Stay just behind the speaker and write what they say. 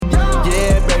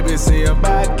say I'm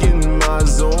back in my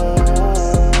zone.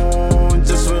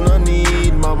 Just when I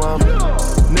need mama.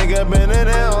 Nigga been in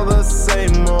hell the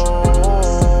same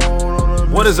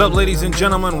old. What is up, ladies and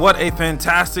gentlemen? What a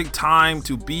fantastic time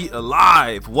to be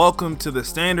alive. Welcome to the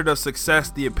standard of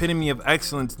success, the epitome of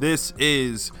excellence. This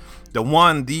is the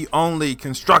one, the only,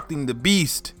 Constructing the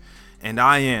Beast. And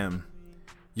I am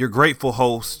your grateful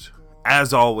host,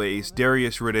 as always,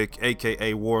 Darius Riddick,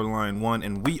 aka Warline 1.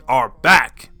 And we are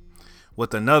back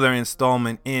with another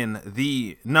installment in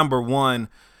the number one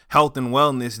health and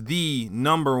wellness, the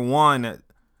number one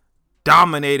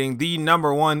dominating, the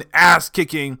number one ass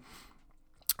kicking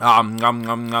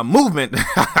movement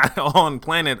on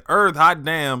planet Earth. Hot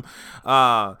damn.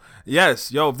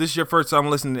 Yes, yo, if this is your first time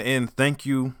listening in, thank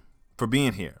you for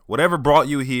being here. Whatever brought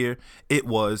you here, it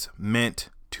was meant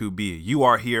to be. You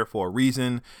are here for a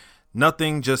reason.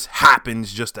 Nothing just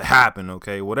happens just to happen,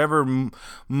 okay? Whatever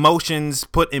motions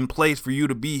put in place for you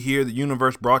to be here, the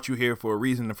universe brought you here for a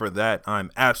reason, and for that,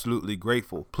 I'm absolutely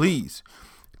grateful. Please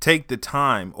take the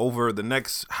time over the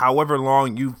next however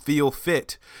long you feel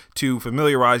fit to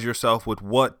familiarize yourself with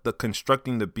what the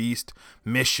Constructing the Beast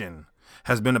mission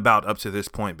has been about up to this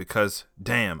point, because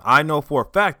damn, I know for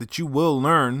a fact that you will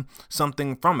learn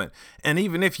something from it. And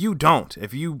even if you don't,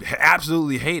 if you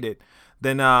absolutely hate it,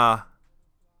 then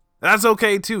that's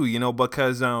okay too, you know,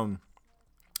 because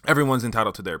everyone's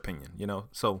entitled to their opinion, you know.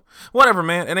 So whatever,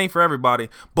 man, it ain't for everybody.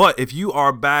 But if you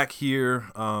are back here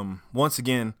once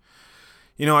again,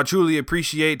 you know, I truly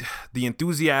appreciate the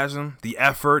enthusiasm, the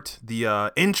effort,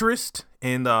 the interest,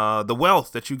 and the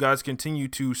wealth that you guys continue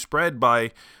to spread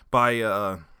by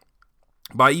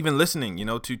even listening, you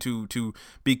know, to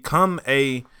become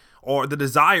or the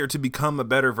desire to become a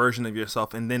better version of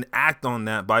yourself, and then act on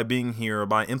that by being here or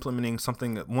by implementing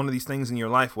something, one of these things in your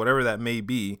life, whatever that may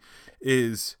be,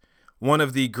 is one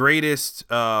of the greatest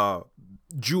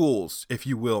jewels, if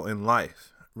you will, in life.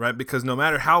 Right? Because no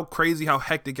matter how crazy, how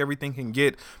hectic everything can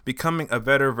get, becoming a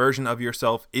better version of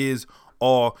yourself is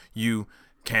all you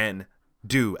can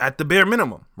do at the bare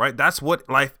minimum, right? That's what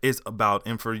life is about.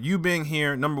 And for you being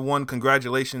here, number one,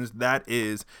 congratulations. That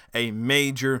is a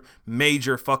major,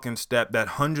 major fucking step that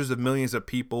hundreds of millions of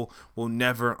people will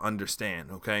never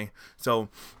understand. Okay. So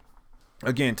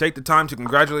again, take the time to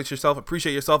congratulate yourself,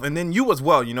 appreciate yourself, and then you as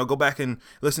well, you know, go back and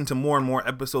listen to more and more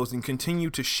episodes and continue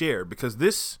to share, because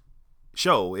this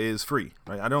show is free,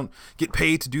 right? I don't get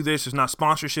paid to do this. There's not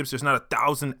sponsorships. There's not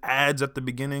 1,000 ads at the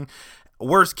beginning.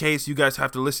 Worst case, you guys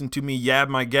have to listen to me yab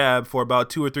my gab for about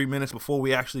 2 or 3 minutes before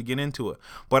we actually get into it.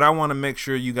 But I want to make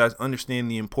sure you guys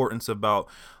understand the importance about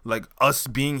like us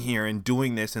being here and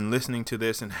doing this and listening to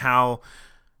this, and how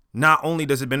not only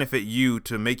does it benefit you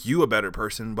to make you a better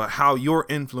person, but how your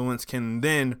influence can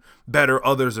then better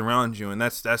others around you. And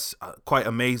that's quite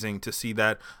amazing to see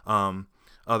that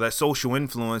that social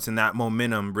influence and that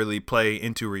momentum really play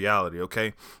into reality.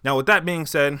 Okay. Now, with that being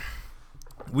said,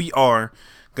 we are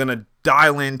going to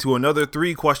dial into another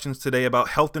 3 questions today about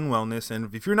health and wellness.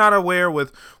 And if you're not aware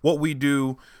with what we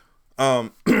do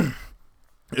in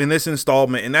this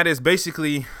installment, and that is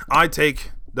basically it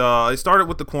started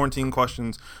with the quarantine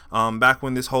questions back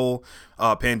when this whole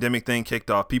pandemic thing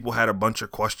kicked off. People had a bunch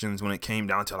of questions when it came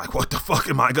down to like, what the fuck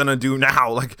am I going to do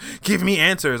now? Like, give me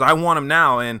answers. I want them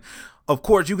now. And of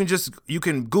course, you can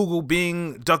Google,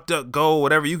 Bing, DuckDuckGo,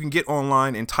 whatever. You can get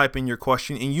online and type in your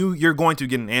question, and you're going to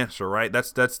get an answer, right?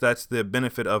 That's the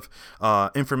benefit of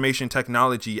information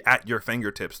technology at your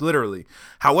fingertips, literally.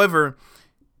 However,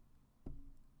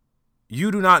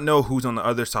 you do not know who's on the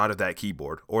other side of that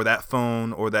keyboard or that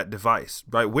phone or that device,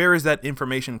 right? Where is that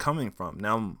information coming from?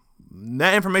 Now,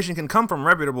 that information can come from a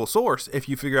reputable source if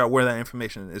you figure out where that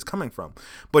information is coming from.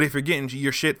 But if you're getting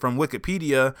your shit from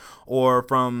Wikipedia or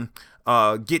from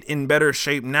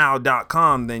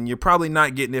getinbettershapeNow.com, then you're probably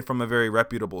not getting it from a very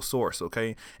reputable source,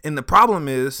 okay? And the problem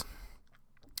is,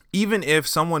 even if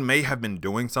someone may have been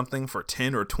doing something for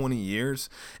 10 or 20 years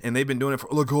and they've been doing it for,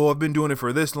 look, oh, I've been doing it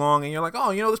for this long. And you're like,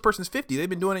 oh, you know, this person's 50. They've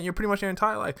been doing it pretty much their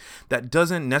entire life. That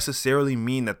doesn't necessarily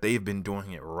mean that they've been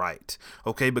doing it right.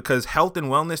 Okay. Because health and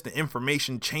wellness, the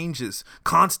information changes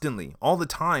constantly all the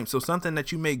time. So something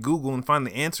that you may Google and find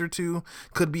the answer to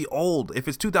could be old. If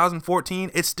it's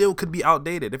 2014, it still could be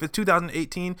outdated. If it's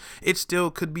 2018, it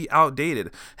still could be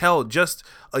outdated. Hell, just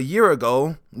a year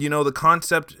ago, you know, the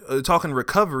concept, talking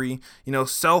recovery, you know,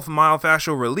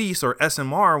 self-myofascial release, or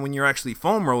SMR, when you're actually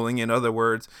foam rolling, in other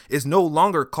words, is no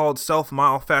longer called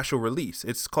self-myofascial release.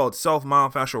 It's called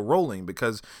self-myofascial rolling,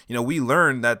 because, you know, we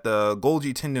learned that the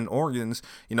Golgi tendon organs,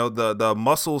 you know, the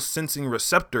muscle sensing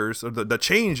receptors, or the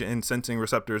change in sensing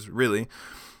receptors really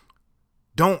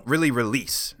don't really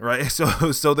release, right?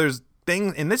 So there's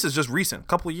things, and this is just recent,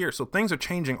 couple of years, so things are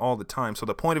changing all the time. So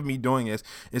the point of me doing this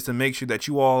is to make sure that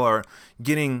you all are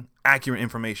getting accurate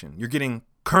information. You're getting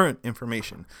current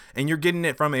information, and you're getting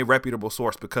it from a reputable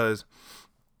source, because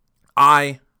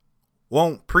I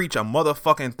won't preach a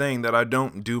motherfucking thing that I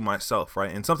don't do myself,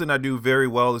 right? And something I do very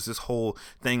well is this whole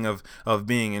thing of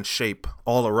being in shape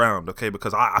all around, okay?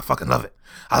 Because I fucking love it.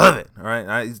 I love it, all right?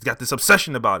 I got this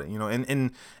obsession about it, you know,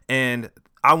 and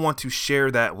I want to share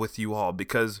that with you all,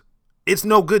 because it's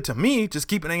no good to me just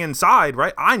keeping it inside,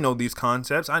 right? I know these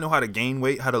concepts. I know how to gain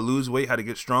weight, how to lose weight, how to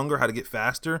get stronger, how to get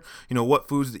faster, you know, what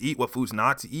foods to eat, what foods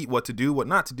not to eat, what to do, what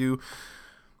not to do.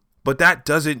 But that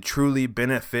doesn't truly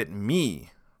benefit me,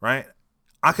 right?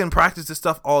 I can practice this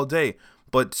stuff all day,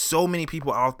 but so many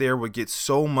people out there would get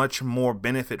so much more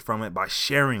benefit from it by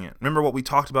sharing it. Remember what we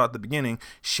talked about at the beginning,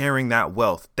 sharing that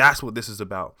wealth. That's what this is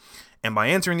about. And by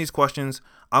answering these questions,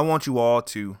 I want you all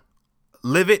to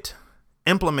live it,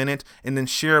 implement it, and then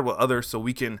share it with others so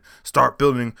we can start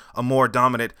building a more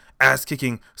dominant,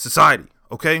 ass-kicking society,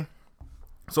 okay?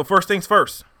 So first things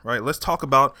first, right? Let's talk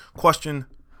about question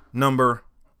number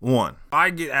 1. I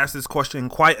get asked this question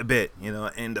quite a bit, you know,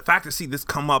 and the fact to see this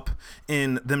come up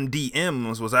in them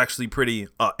DMs was actually pretty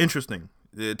interesting,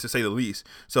 to say the least.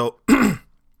 So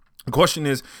the question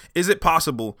is it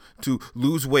possible to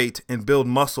lose weight and build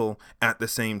muscle at the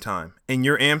same time? And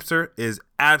your answer is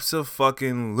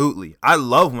abso-fucking-lutely. I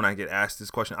love when I get asked this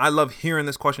question. I love hearing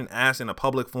this question asked in a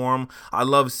public forum. I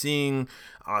love seeing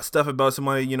stuff about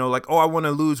somebody, you know, like, oh, I want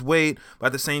to lose weight, but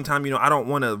at the same time, you know, I don't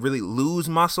want to really lose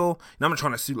muscle. And I'm not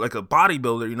trying to suit like a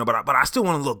bodybuilder, you know, but I still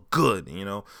want to look good, you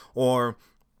know, or,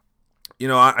 you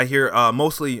know, I hear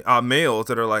mostly males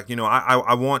that are like, you know,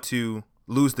 I want to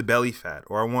lose the belly fat,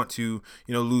 or I want to,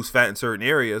 you know, lose fat in certain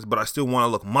areas, but I still want to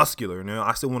look muscular, you know,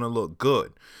 I still want to look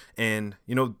good. And,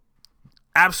 you know,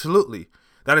 absolutely,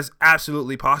 that is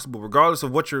absolutely possible. Regardless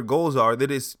of what your goals are,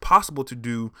 that is possible to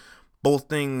do both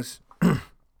things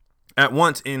at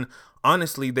once. And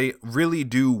honestly, they really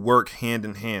do work hand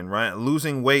in hand, right?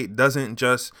 Losing weight doesn't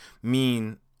just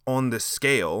mean on the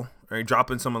scale, right,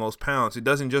 dropping some of those pounds. It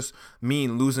doesn't just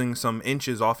mean losing some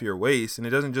inches off your waist, and it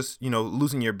doesn't just, you know,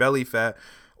 losing your belly fat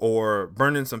or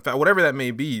burning some fat, whatever that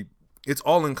may be. It's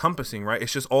all encompassing, right?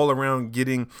 It's just all around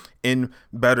getting in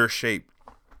better shape.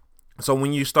 So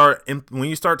when you start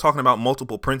talking about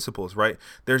multiple principles, right,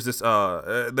 there's this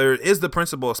there is the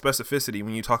principle of specificity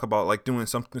when you talk about like doing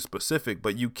something specific,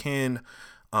 but you can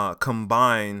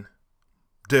combine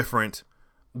different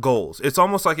goals. It's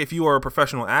almost like if you are a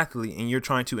professional athlete and you're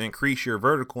trying to increase your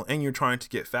vertical and you're trying to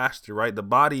get faster, right? The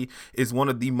body is one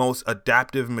of the most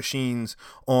adaptive machines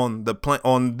on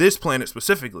on this planet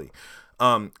specifically,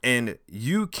 and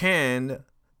you can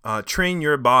train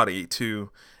your body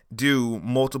to do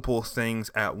multiple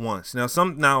things at once.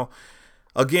 Now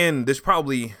again,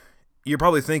 you're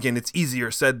probably thinking it's easier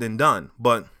said than done,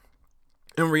 but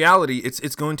in reality,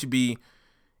 it's going to be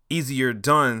easier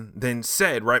done than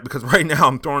said, right? Because right now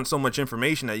I'm throwing so much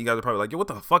information that you guys are probably like, yo, what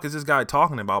the fuck is this guy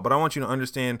talking about? But I want you to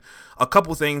understand a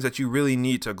couple things that you really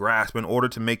need to grasp in order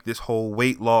to make this whole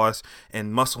weight loss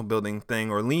and muscle building thing,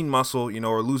 or lean muscle, you know,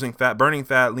 or losing fat, burning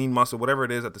fat, lean muscle, whatever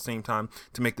it is at the same time,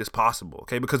 to make this possible,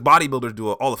 okay? Because bodybuilders do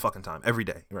it all the fucking time, every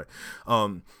day, right?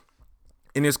 And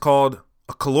it's called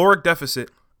a caloric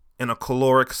deficit and a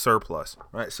caloric surplus,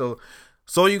 right? So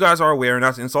you guys are aware,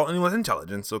 not to insult anyone's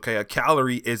intelligence, okay? A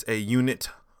calorie is a unit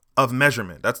of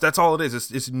measurement. That's all it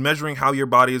is. It's measuring how your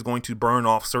body is going to burn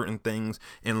off certain things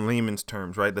in layman's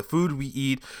terms, right? The food we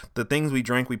eat, the things we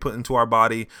drink, we put into our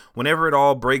body, whenever it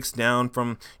all breaks down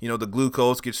from, you know, the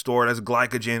glucose gets stored as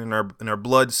glycogen in our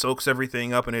blood, soaks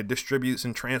everything up, and it distributes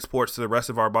and transports to the rest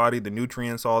of our body, the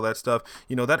nutrients, all that stuff.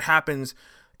 You know, that happens.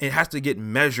 It has to get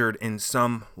measured in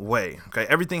some way, okay?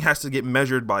 Everything has to get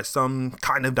measured by some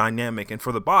kind of dynamic, and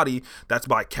for the body, that's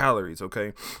by calories,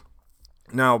 okay?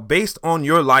 Now, based on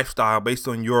your lifestyle, based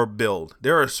on your build,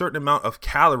 there are a certain amount of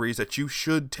calories that you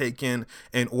should take in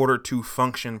order to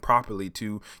function properly,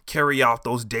 to carry out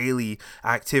those daily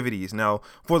activities. Now,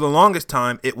 for the longest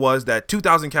time, it was that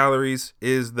 2,000 calories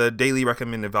is the daily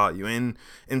recommended value. And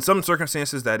in some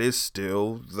circumstances, that is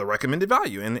still the recommended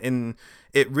value. And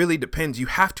it really depends. You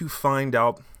have to find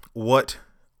out what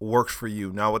works for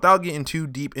you. Now, without getting too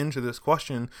deep into this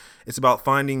question, it's about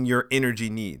finding your energy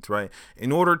needs, right?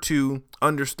 In order to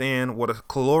understand what a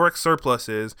caloric surplus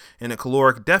is and a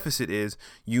caloric deficit is,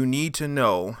 you need to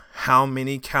know how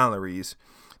many calories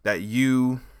that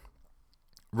you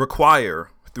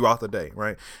require throughout the day,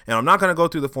 right? And I'm not going to go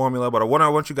through the formula, but what I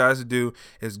want you guys to do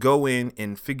is go in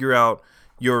and figure out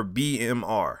your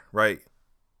BMR, right?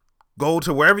 go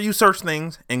to wherever you search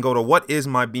things and go to what is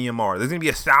my BMR. There's gonna be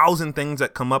 1,000 things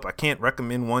that come up. I can't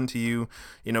recommend one to you,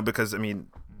 because I mean,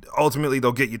 ultimately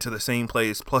they'll get you to the same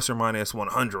place, plus or minus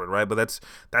 100, right? But that's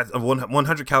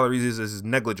 100 calories is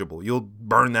negligible. You'll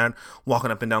burn that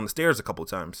walking up and down the stairs a couple of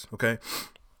times, okay?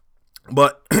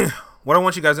 But what I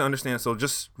want you guys to understand, so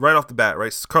just right off the bat,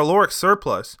 right? Caloric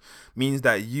surplus means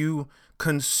that you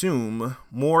consume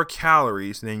more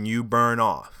calories than you burn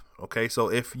off, okay? So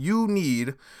if you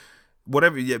need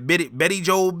whatever, Betty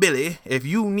Joe Billy, if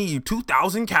you need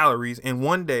 2,000 calories in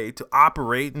one day to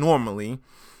operate normally,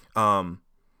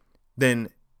 then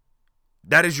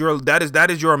that is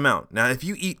your amount. Now, if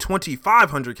you eat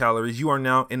 2,500 calories, you are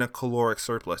now in a caloric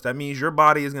surplus. That means your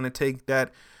body is going to take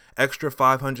that extra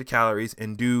 500 calories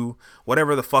and do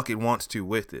whatever the fuck it wants to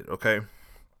with it, okay?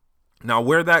 Now,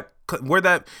 where that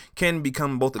can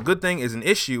become both a good thing is an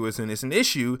issue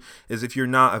is if you're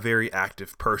not a very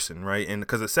active person, right? And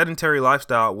because a sedentary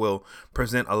lifestyle will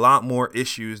present a lot more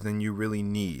issues than you really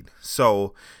need.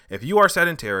 So if you are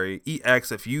sedentary, eat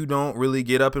X. If you don't really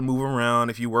get up and move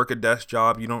around, if you work a desk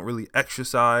job, you don't really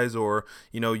exercise, or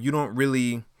you don't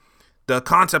really, the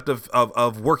concept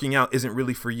of working out isn't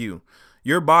really for you.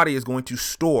 Your body is going to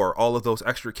store all of those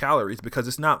extra calories because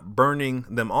it's not burning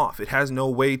them off. It has no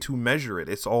way to measure it.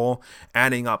 It's all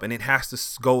adding up, and it has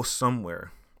to go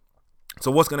somewhere. So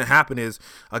what's going to happen is,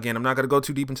 again, I'm not going to go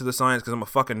too deep into the science because I'm a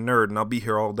fucking nerd and I'll be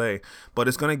here all day, but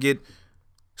it's going to get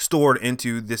stored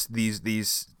into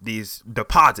these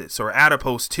deposits or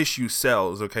adipose tissue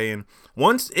cells, okay? And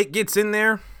once it gets in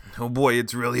there, oh boy,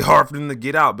 it's really hard for them to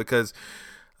get out because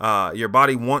your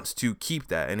body wants to keep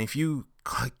that. And if you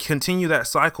continue that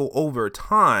cycle over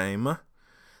time,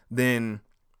 then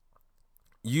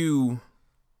you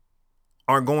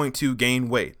are going to gain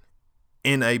weight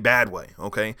in a bad way,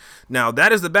 okay? Now,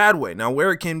 that is the bad way. Now,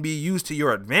 where it can be used to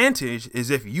your advantage is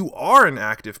if you are an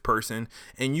active person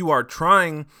and you are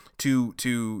trying to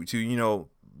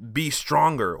be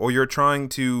stronger, or you're trying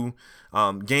to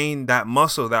gain that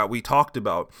muscle that we talked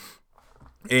about.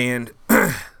 And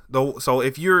so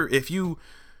if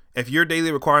your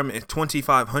daily requirement is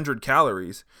 2,500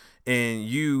 calories and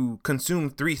you consume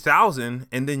 3,000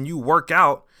 and then you work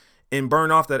out and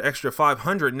burn off that extra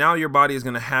 500, now your body is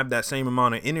going to have that same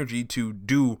amount of energy to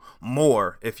do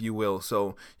more, if you will.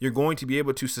 So you're going to be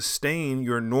able to sustain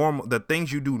the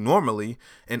things you do normally,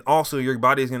 and also your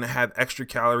body is going to have extra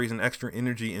calories and extra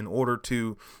energy in order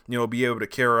to, be able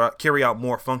to carry out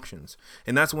more functions.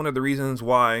 And that's one of the reasons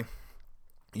why,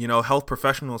 health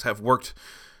professionals have worked,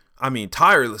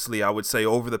 tirelessly, I would say,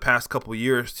 over the past couple of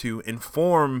years to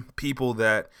inform people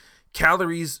that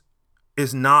calories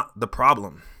is not the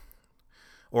problem,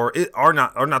 or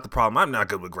not the problem. I'm not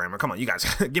good with grammar. Come on, you guys,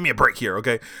 give me a break here,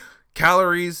 okay?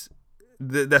 Calories,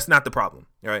 that's not the problem,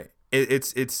 right?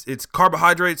 It's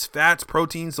carbohydrates, fats,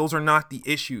 proteins. Those are not the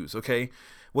issues, okay?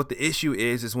 What the issue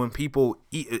is when people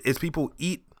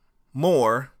eat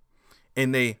more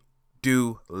and they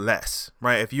do less,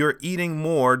 right? If you're eating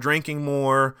more, drinking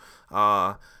more,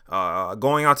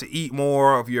 going out to eat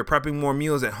more, if you're prepping more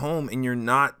meals at home and you're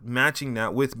not matching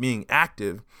that with being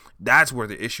active, that's where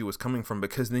the issue is coming from,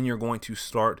 because then you're going to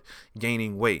start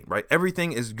gaining weight, right?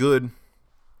 Everything is good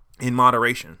in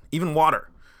moderation, even water,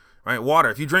 right? Water.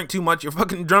 If you drink too much, you'll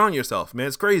fucking drown yourself, man.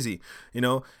 It's crazy.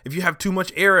 If you have too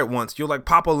much air at once, you'll like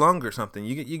pop a lung or something.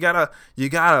 You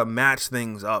gotta match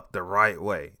things up the right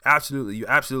way. Absolutely. You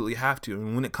absolutely have to.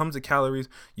 And when it comes to calories,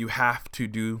 you have to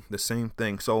do the same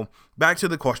thing. So back to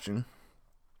the question.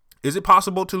 Is it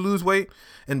possible to lose weight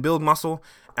and build muscle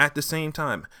at the same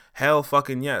time? Hell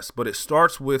fucking yes. But it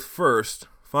starts with first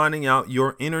finding out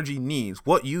your energy needs,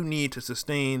 what you need to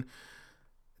sustain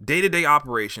day-to-day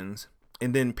operations,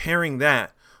 and then pairing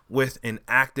that with an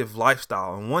active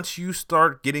lifestyle. And once you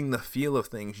start getting the feel of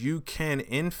things, you can,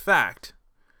 in fact,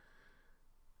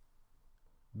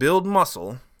 build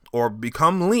muscle or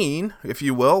become lean, if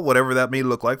you will, whatever that may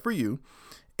look like for you,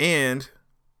 and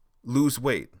lose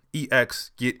weight.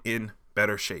 EX, get in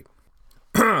better shape.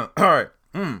 All right.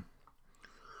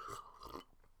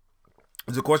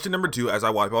 So question number 2, as I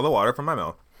wipe all the water from my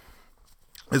mouth,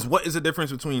 is what is the difference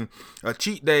between a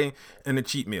cheat day and a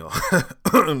cheat meal?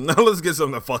 Now let's get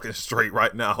something fucking straight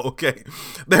right now, okay?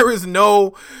 There is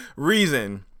no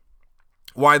reason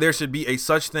why there should be a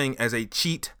such thing as a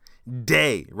cheat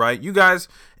day, right? You guys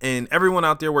and everyone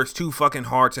out there works too fucking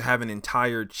hard to have an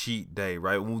entire cheat day,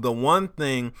 right? Well, the one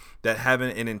thing that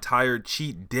having an entire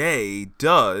cheat day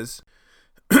does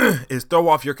is throw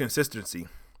off your consistency.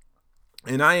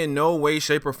 And I in no way,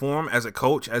 shape, or form, as a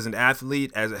coach, as an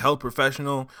athlete, as a health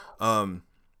professional,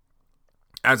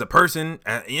 as a person,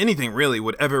 anything really,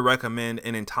 would ever recommend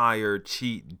an entire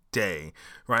cheat day,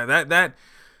 right? That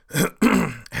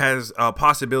has a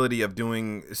possibility of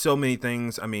doing so many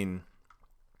things. I mean,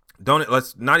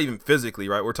 let's not even physically,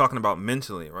 right? We're talking about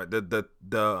mentally, right?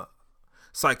 The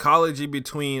psychology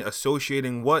between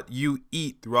associating what you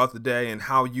eat throughout the day and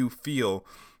how you feel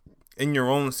in your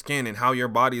own skin and how your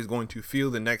body is going to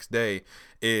feel the next day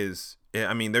is,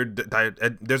 I mean,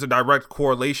 there's a direct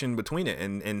correlation between it,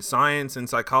 and science and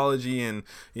psychology and,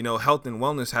 you know, health and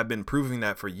wellness have been proving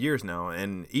that for years now,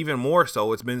 and even more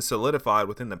so, it's been solidified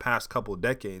within the past couple of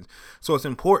decades. So it's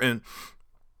important,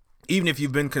 even if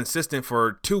you've been consistent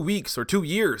for 2 weeks or 2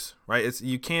 years, right?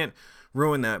 You can't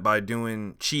ruin that by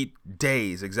doing cheat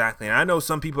days. Exactly. And I know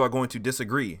some people are going to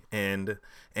disagree, and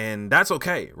that's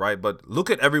okay, right? But look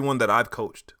at everyone that I've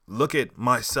coached, look at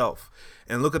myself,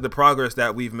 and look at the progress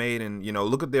that we've made, and, you know,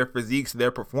 look at their physiques,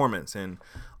 their performance, and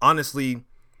honestly,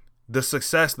 the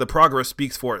success, the progress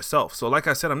speaks for itself. So like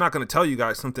I said, I'm not going to tell you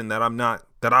guys something that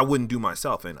I wouldn't do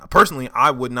myself. And personally,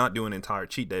 I would not do an entire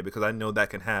cheat day, because I know that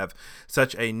can have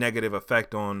such a negative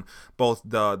effect on both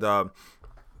the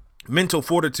mental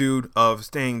fortitude of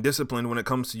staying disciplined when it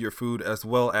comes to your food, as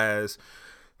well as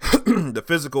the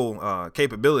physical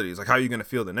capabilities, like how you're going to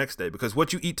feel the next day, because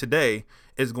what you eat today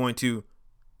is going to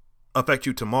affect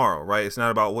you tomorrow, right? It's not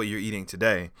about what you're eating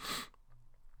today.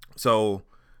 So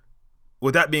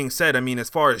with that being said, I mean,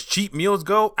 as far as cheat meals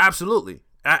go, absolutely.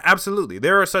 Absolutely.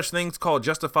 There are such things called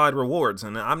justified rewards,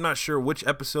 and I'm not sure which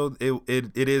episode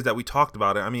it is that we talked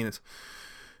about it. I mean, it's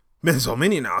been so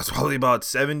many now. It's probably about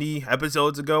 70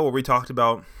 episodes ago where we talked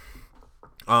about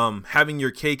having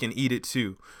your cake and eat it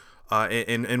too.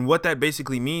 And what that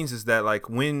basically means is that, like,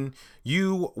 when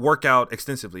you work out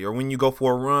extensively, or when you go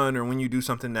for a run, or when you do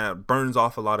something that burns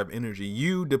off a lot of energy,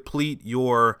 you deplete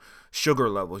your sugar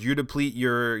levels. You deplete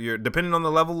your depending on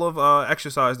the level of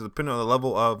exercise, depending on the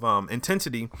level of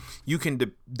intensity, you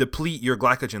can deplete your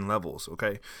glycogen levels.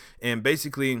 Okay, and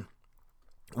basically,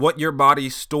 what your body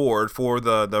stored for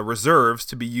the reserves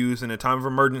to be used in a time of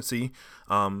emergency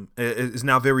is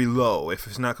now very low if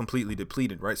it's not completely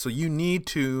depleted, right? So you need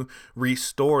to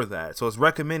restore that. So it's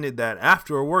recommended that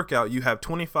after a workout, you have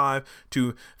 25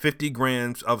 to 50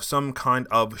 grams of some kind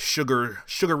of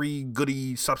sugary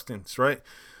goody substance, right?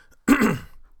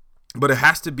 But it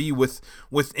has to be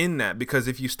within that, because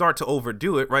if you start to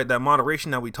overdo it, right, that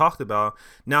moderation that we talked about,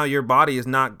 now your body is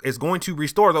going to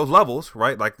restore those levels,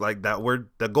 right? Like that, we're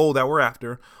the goal that we're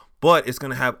after, but it's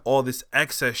going to have all this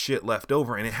excess shit left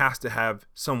over, and it has to have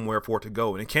somewhere for it to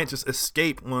go, and it can't just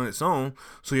escape on its own.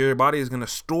 So your body is going to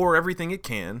store everything it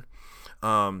can,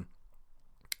 and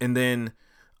then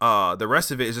the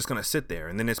rest of it is just going to sit there,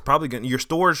 and then it's probably going your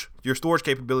storage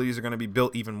capabilities are going to be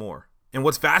built even more. And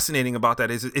what's fascinating about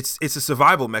that is it's a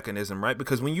survival mechanism, right?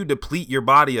 Because when you deplete your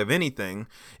body of anything,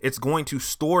 it's going to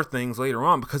store things later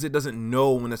on, because it doesn't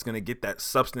know when it's going to get that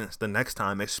substance the next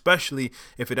time, especially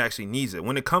if it actually needs it.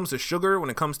 When it comes to sugar, when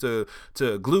it comes to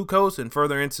glucose, and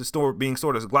further into being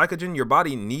stored as glycogen, your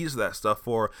body needs that stuff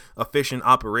for efficient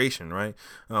operation, right?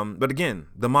 But again,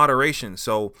 the moderation.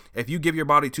 So if you give your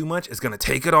body too much, it's going to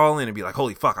take it all in and be like,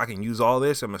 holy fuck, I can use all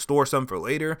this. I'm going to store some for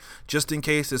later, just in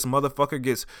case this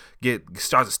motherfucker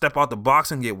starts to step out the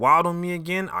box and get wild on me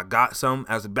again. I got some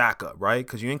as a backup, right?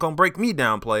 Because you ain't gonna break me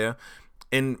down, player.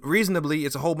 And reasonably,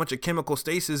 it's a whole bunch of chemical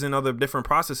stasis and other different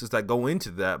processes that go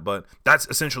into that, but that's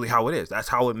essentially how it is. That's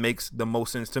how it makes the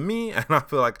most sense to me, and I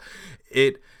feel like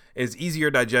it is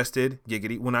easier digested,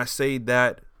 giggity, when I say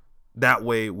that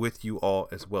way with you all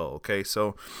as well. Okay,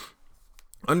 so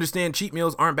understand, cheat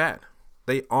meals aren't bad.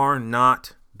 They are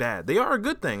not bad. They are a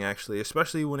good thing, actually,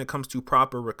 especially when it comes to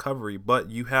proper recovery, but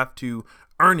you have to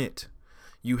earn it.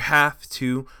 You have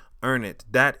to earn it.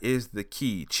 That is the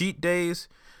key. Cheat days,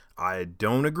 I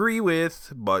don't agree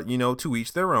with, but, you know, to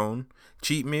each their own.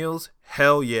 Cheat meals,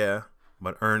 hell yeah,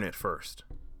 but earn it first.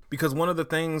 Because one of the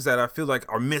things that I feel like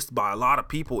are missed by a lot of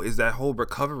people is that whole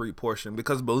recovery portion,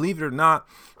 because believe it or not,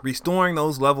 restoring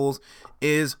those levels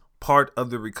is part of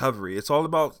the recovery. It's all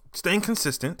about staying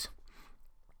consistent.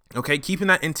 Okay, keeping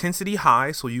that intensity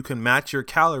high so you can match your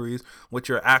calories with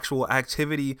your actual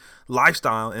activity,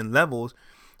 lifestyle, and levels,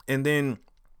 and then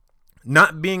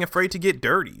not being afraid to get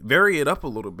dirty. Vary it up a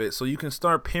little bit so you can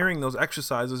start pairing those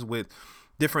exercises with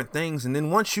different things. And then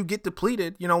once you get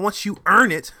depleted, you know, once you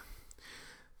earn it,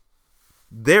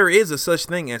 there is a such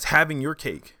thing as having your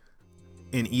cake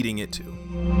and eating it too.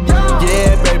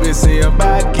 Yeah, baby, see I'm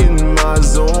back in my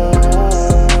zone.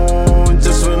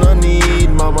 Just when I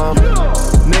need mama.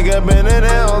 Nigga been in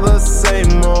hell the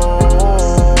same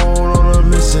old. On a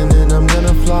mission.